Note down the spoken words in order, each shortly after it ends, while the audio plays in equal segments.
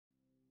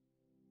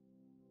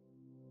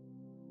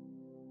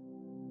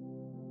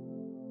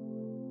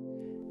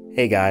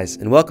Hey guys,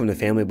 and welcome to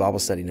Family Bible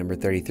Study number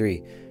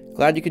 33.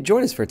 Glad you could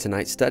join us for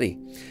tonight's study.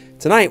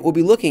 Tonight we'll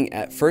be looking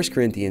at 1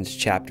 Corinthians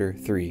chapter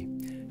 3.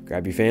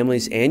 Grab your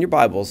families and your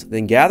Bibles,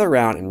 then gather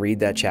around and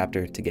read that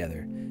chapter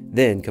together.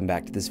 Then come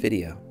back to this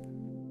video.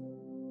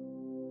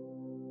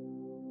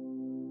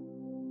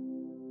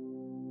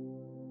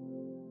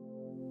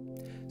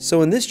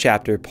 So in this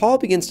chapter, Paul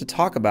begins to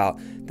talk about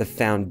the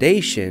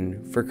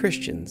foundation for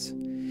Christians.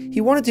 He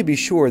wanted to be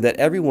sure that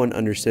everyone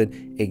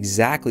understood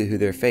exactly who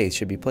their faith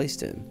should be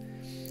placed in.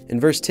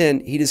 In verse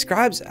 10, he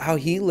describes how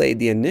he laid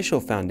the initial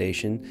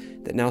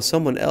foundation that now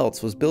someone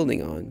else was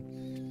building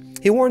on.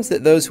 He warns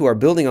that those who are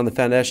building on the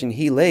foundation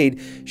he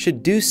laid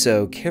should do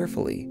so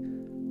carefully.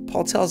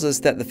 Paul tells us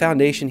that the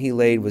foundation he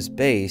laid was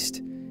based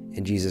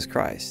in Jesus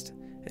Christ,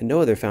 and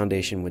no other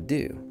foundation would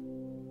do.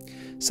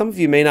 Some of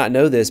you may not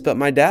know this, but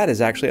my dad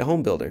is actually a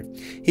home builder.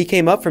 He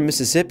came up from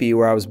Mississippi,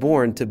 where I was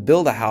born, to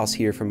build a house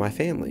here for my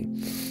family.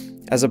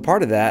 As a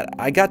part of that,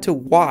 I got to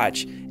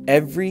watch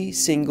every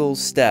single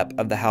step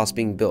of the house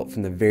being built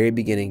from the very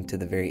beginning to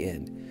the very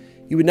end.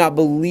 You would not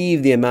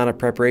believe the amount of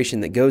preparation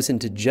that goes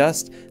into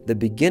just the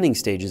beginning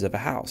stages of a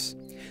house.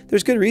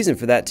 There's good reason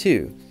for that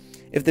too.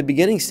 If the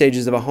beginning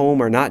stages of a home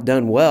are not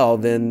done well,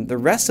 then the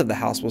rest of the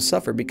house will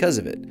suffer because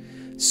of it.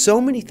 So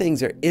many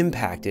things are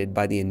impacted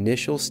by the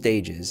initial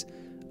stages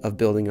of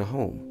building a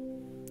home.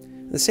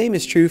 The same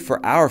is true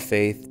for our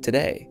faith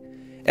today.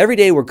 Every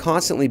day we're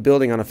constantly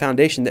building on a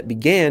foundation that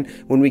began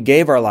when we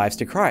gave our lives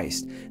to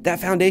Christ. That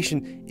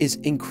foundation is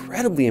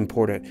incredibly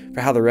important for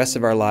how the rest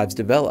of our lives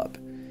develop.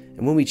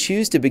 And when we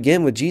choose to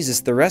begin with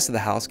Jesus, the rest of the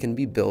house can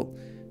be built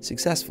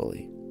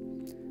successfully.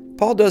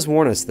 Paul does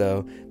warn us,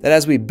 though, that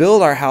as we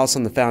build our house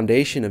on the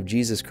foundation of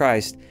Jesus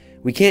Christ,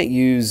 we can't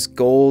use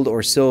gold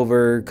or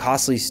silver,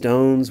 costly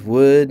stones,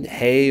 wood,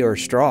 hay, or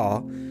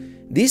straw.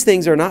 These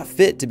things are not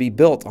fit to be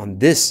built on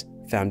this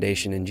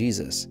foundation in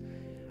Jesus.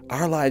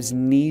 Our lives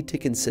need to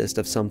consist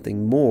of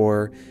something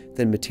more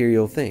than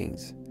material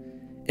things.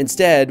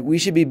 Instead, we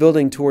should be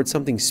building towards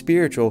something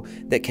spiritual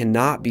that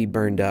cannot be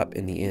burned up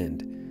in the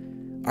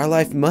end. Our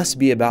life must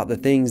be about the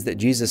things that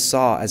Jesus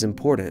saw as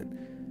important,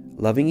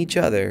 loving each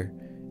other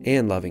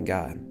and loving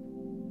God.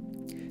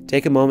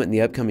 Take a moment in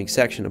the upcoming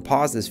section to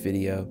pause this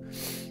video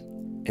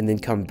and then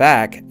come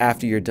back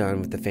after you're done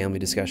with the family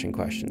discussion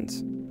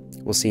questions.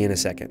 We'll see you in a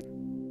second.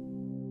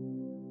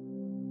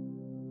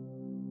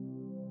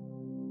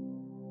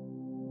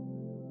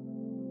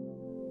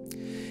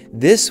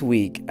 This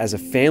week, as a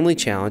family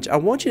challenge, I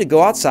want you to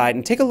go outside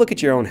and take a look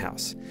at your own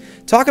house.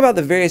 Talk about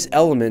the various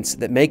elements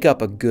that make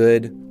up a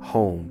good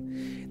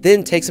home.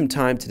 Then take some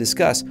time to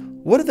discuss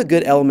what are the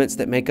good elements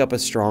that make up a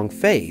strong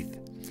faith.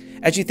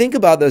 As you think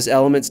about those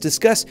elements,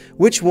 discuss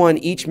which one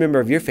each member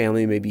of your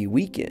family may be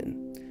weak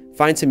in.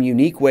 Find some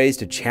unique ways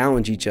to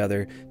challenge each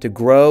other to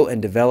grow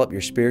and develop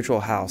your spiritual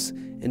house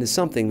into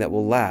something that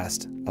will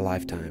last a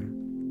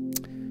lifetime.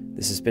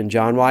 This has been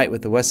John White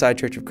with the Westside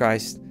Church of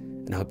Christ,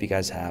 and I hope you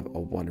guys have a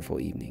wonderful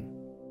evening.